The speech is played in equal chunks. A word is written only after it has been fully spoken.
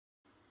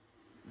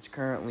It's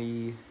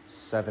currently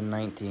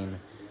 7:19.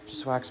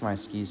 Just waxed my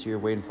skis here,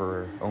 waiting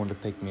for Owen to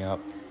pick me up.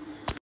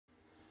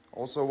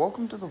 Also,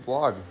 welcome to the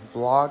vlog.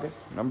 Vlog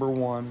number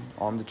 1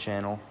 on the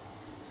channel.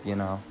 You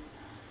know,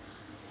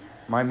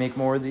 might make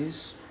more of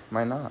these,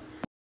 might not.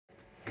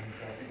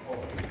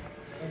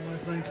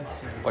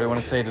 What do you want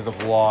to say to the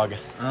vlog?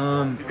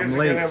 I'm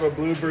late. Gonna have a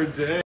bluebird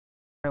day.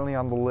 Currently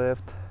on the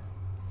lift,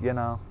 you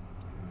know,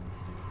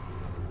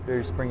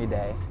 very springy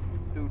day.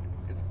 Dude,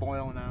 it's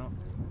boiling out.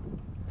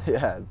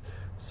 Yeah,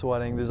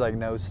 sweating. There's like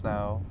no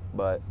snow,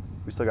 but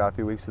we still got a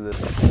few weeks of this.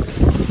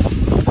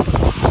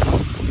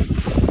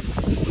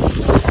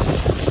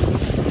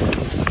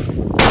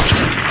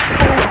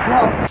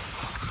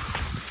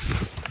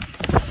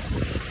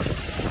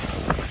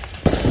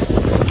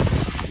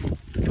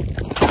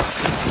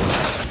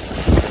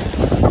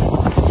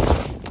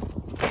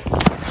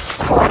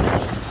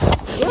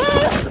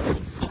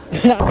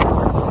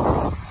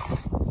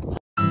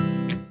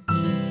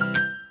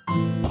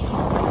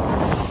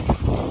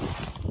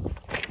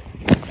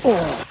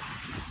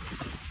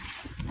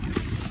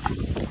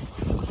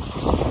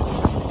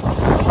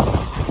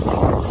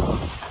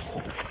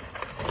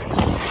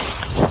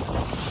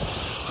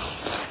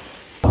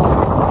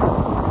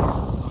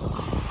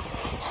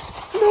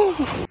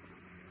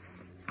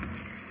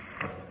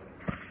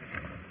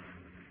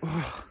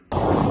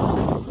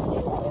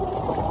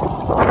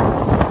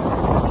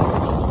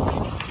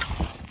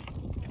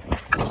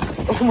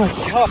 Oh my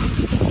god!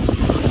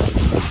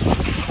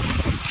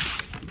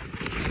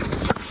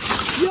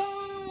 Yo!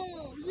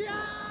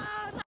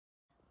 Yeah!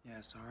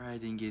 Yeah, sorry I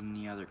didn't get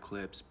any other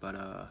clips, but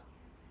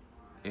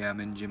yeah, I'm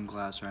in gym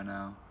class right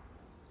now.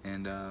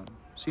 And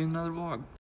see you in another vlog.